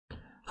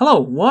Hello,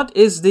 what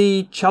is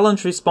the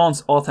challenge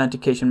response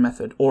authentication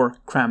method, or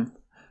CRAM?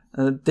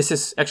 This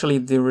is actually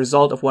the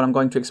result of what I'm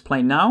going to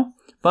explain now,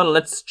 but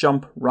let's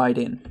jump right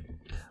in.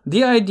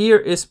 The idea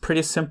is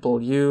pretty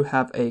simple. You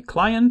have a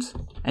client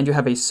and you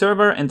have a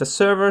server, and the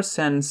server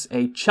sends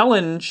a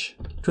challenge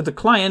to the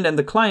client, and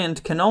the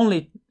client can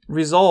only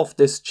resolve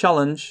this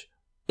challenge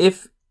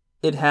if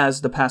it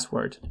has the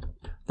password.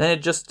 Then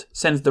it just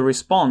sends the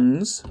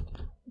response,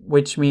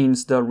 which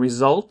means the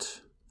result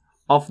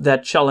of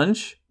that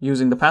challenge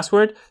using the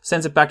password,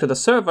 sends it back to the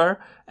server,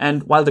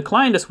 and while the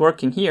client is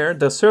working here,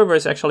 the server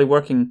is actually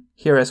working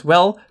here as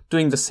well,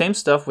 doing the same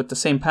stuff with the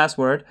same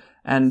password.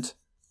 And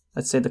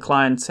let's say the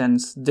client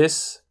sends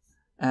this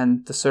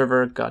and the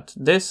server got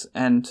this,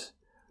 and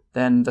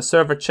then the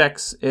server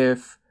checks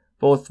if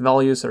both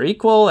values are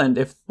equal, and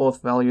if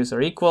both values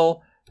are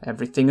equal,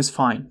 everything is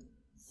fine.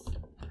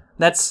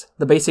 That's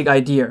the basic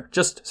idea.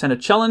 Just send a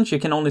challenge. You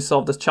can only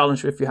solve this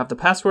challenge if you have the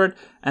password,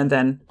 and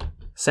then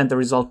send the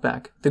result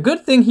back. The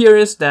good thing here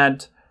is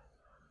that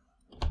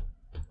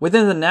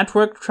within the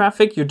network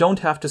traffic, you don't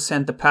have to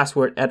send the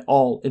password at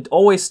all. It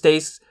always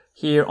stays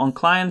here on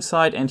client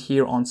side and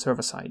here on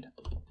server side.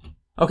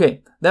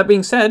 Okay, that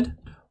being said,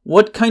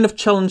 what kind of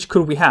challenge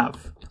could we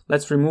have?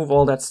 Let's remove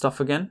all that stuff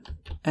again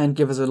and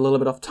give us a little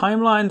bit of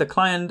timeline. The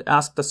client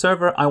asks the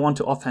server, I want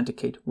to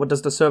authenticate. What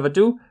does the server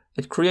do?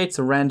 It creates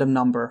a random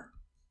number.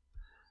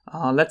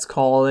 Let's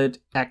call it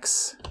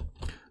X.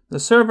 The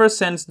server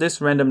sends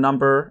this random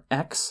number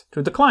X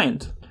to the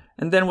client.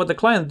 And then what the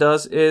client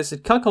does is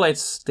it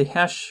calculates the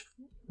hash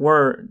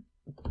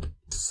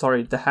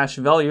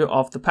value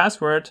of the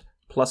password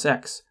plus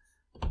X.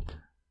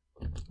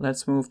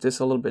 Let's move this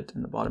a little bit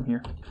in the bottom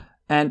here.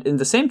 And in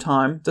the same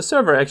time, the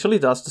server actually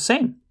does the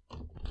same.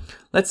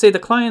 Let's say the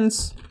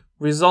client's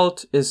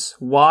result is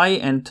Y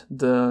and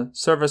the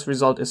server's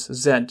result is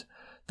Z.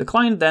 The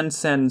client then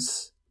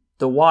sends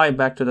the Y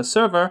back to the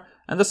server,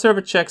 and the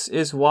server checks,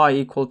 is Y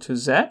equal to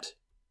Z?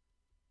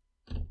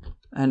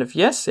 And if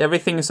yes,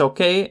 everything is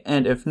okay,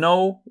 and if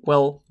no,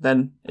 well,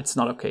 then it's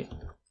not okay.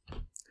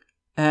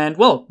 And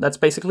well, that's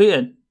basically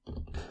it.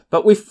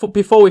 But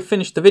before we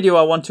finish the video,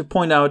 I want to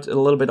point out a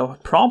little bit of a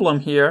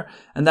problem here,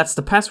 and that's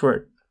the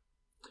password.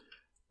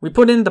 We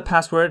put in the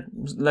password.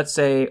 Let's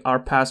say our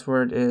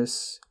password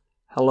is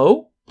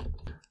hello.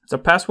 It's our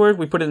password.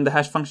 We put it in the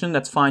hash function.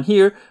 That's fine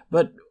here.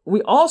 But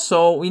we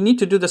need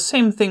to do the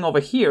same thing over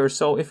here.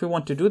 So if we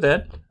want to do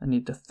that, I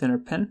need the thinner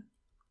pen.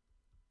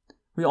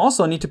 We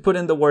also need to put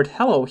in the word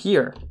hello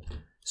here.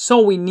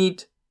 So we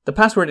need the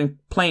password in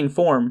plain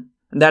form.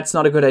 And that's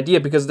not a good idea,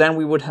 because then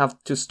we would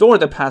have to store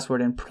the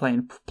password in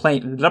plain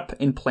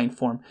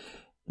form.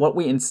 What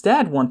we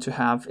instead want to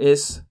have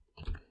is,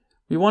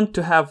 we want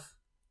to have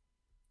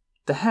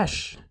the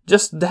hash,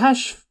 just the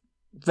hash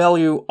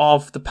value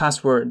of the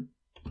password.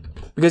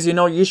 Because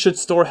you should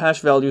store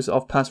hash values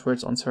of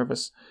passwords on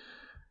servers.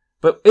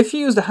 But if you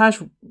use the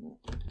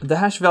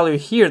hash value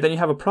here, then you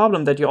have a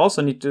problem that you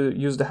also need to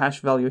use the hash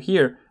value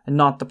here and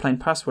not the plain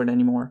password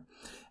anymore.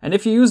 And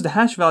if you use the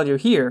hash value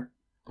here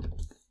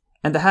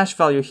and the hash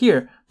value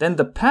here, then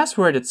the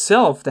password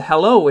itself, the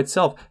hello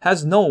itself,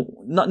 has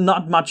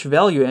not much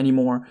value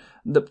anymore.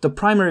 The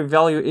primary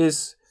value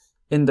lies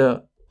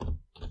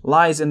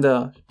in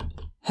the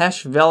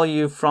hash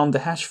value from the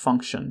hash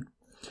function.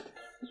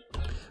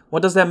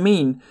 What does that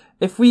mean?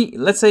 If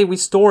let's say we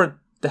store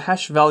the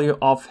hash value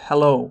of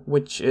hello,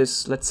 which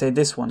is, let's say,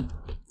 this one,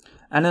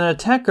 and an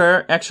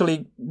attacker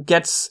actually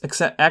gets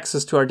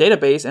access to our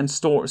database and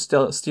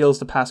steals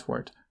the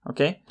password,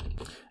 okay?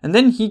 And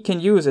then he can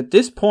use, at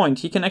this point,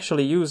 he can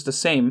actually use the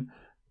same,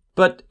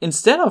 but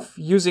instead of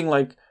using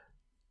like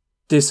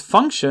this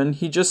function,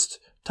 he just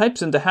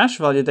types in the hash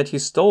value that he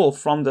stole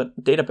from the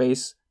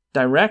database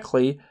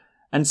directly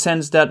and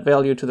sends that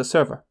value to the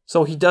server.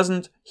 So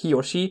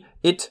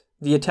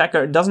the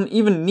attacker doesn't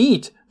even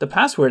need the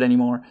password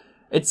anymore.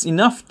 It's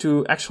enough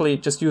to actually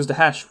just use the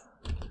hash.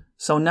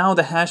 So now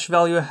the hash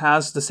value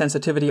has the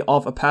sensitivity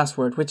of a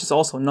password, which is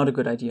also not a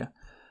good idea.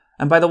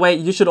 And by the way,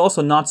 you should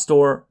also not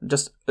store,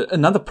 just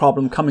another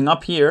problem coming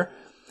up here,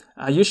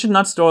 you should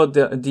not store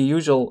the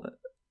usual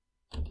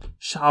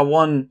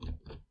SHA-1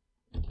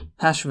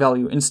 hash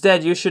value.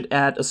 Instead, you should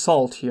add a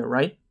salt here,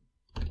 right?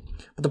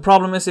 But the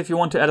problem is, if you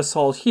want to add a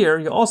salt here,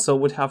 you also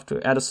would have to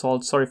add a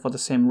salt, sorry for the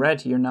same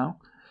red here now.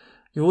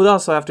 You would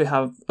also have to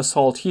have a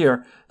salt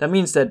here. That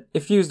means that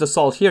if you use the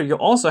salt here, you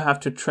also have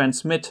to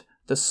transmit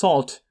the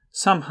salt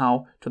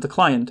somehow to the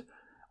client.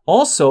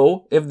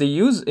 Also, if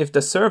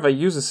the server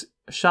uses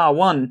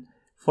SHA-1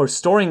 for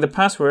storing the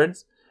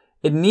passwords,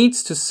 it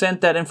needs to send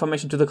that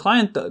information to the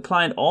client. The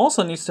client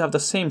also needs to have the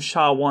same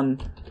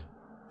SHA-1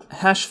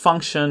 hash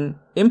function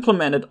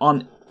implemented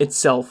on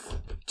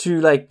itself to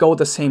like go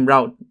the same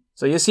route.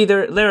 So you see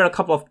there are a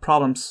couple of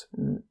problems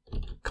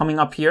coming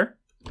up here.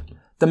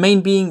 The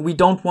main being, we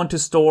don't want to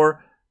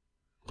store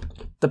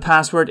the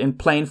password in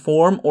plain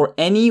form or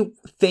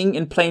anything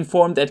in plain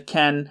form that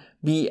can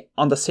be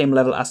on the same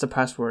level as the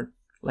password,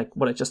 like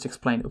what I just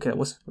explained. Okay, that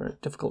was very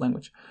difficult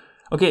language.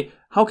 Okay,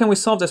 how can we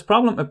solve this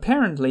problem?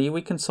 Apparently,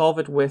 we can solve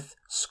it with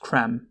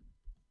SCRAM.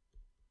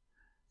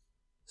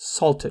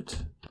 salted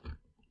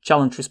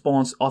challenge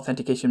response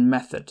authentication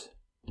method.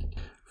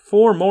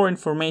 For more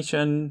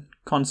information,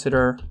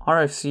 consider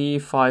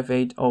RFC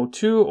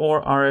 5802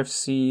 or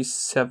RFC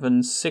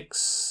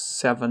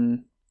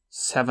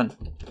 7677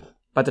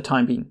 by the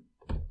time being.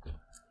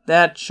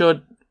 That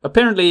should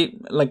apparently,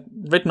 like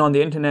written on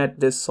the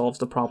internet, this solves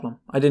the problem.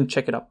 I didn't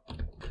check it up.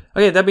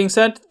 Okay, that being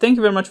said, thank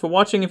you very much for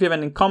watching. If you have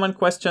any comments,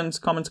 questions,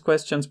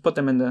 put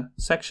them in the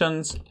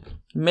sections.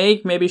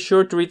 Make maybe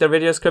sure to read the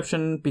video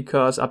description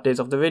because updates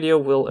of the video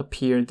will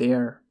appear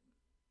there.